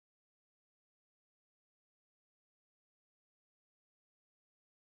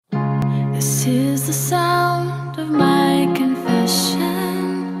This is the sound of my confession.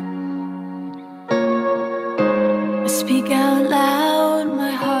 I speak out loud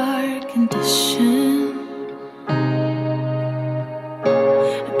my heart condition.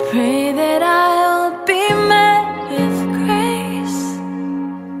 I pray that I'll be met with grace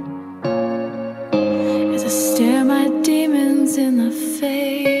as I stare my demons in the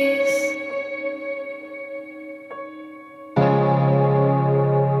face.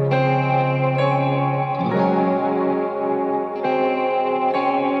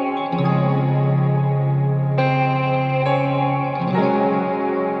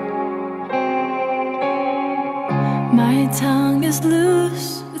 My tongue is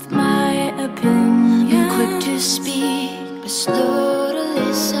loose with my opinion. I'm quick to speak, but slow to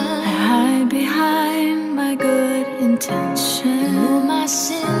listen. I hide behind my good intention. Remove my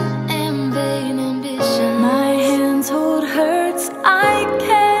sin and vain ambition. My hands hold hurts I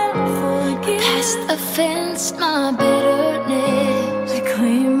can't forgive. Past offense, my bitterness. I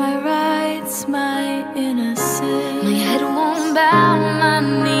claim my rights, my innocence. My head won't bow, my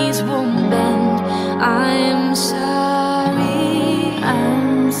knees won't bend. I am sorry.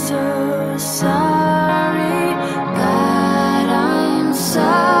 I'm so sorry. God, I'm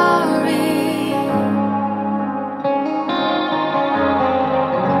sorry.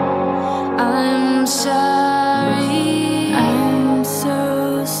 I'm sorry. I'm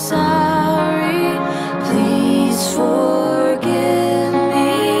so sorry. Please forgive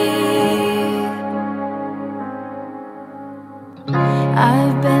me.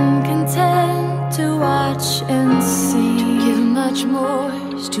 I've been content to watch and see. Give much more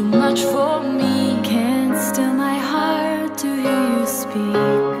is too much for me. Can't still my heart to hear you speak,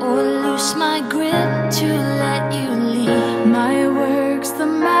 Or loose my grip to let you lead. my work's the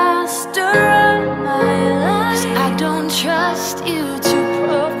master of my life, I don't trust you to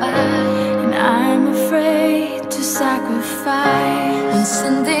provide. and I'm afraid to sacrifice. And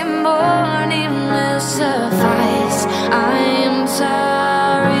Sunday morning will suffice. I am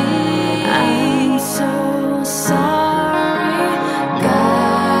sorry. I'm so sorry.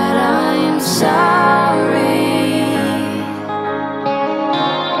 God, I'm sorry.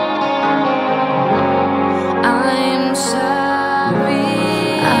 I'm sorry.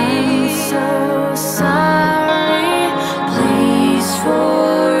 I'm so sorry. Please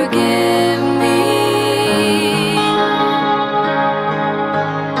forgive me.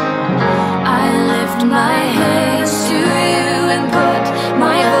 I lift my hands to you and put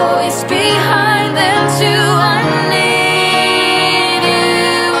my voice behind them too. I need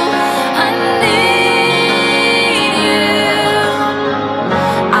you. I need you.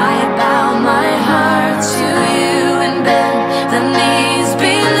 I bow my heart to you and bend the knees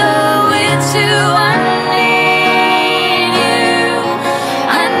below it too. I need you.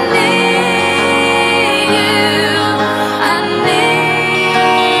 I need you. I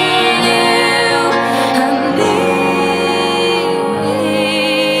need you. I need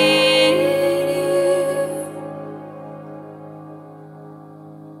you.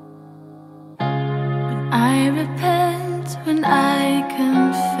 I repent when I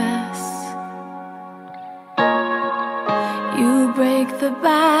confess. You break the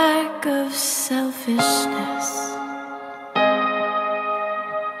back of selfishness.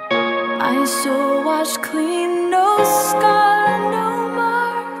 My soul washed clean, no scar, no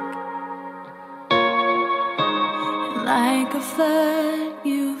mark. And like a flood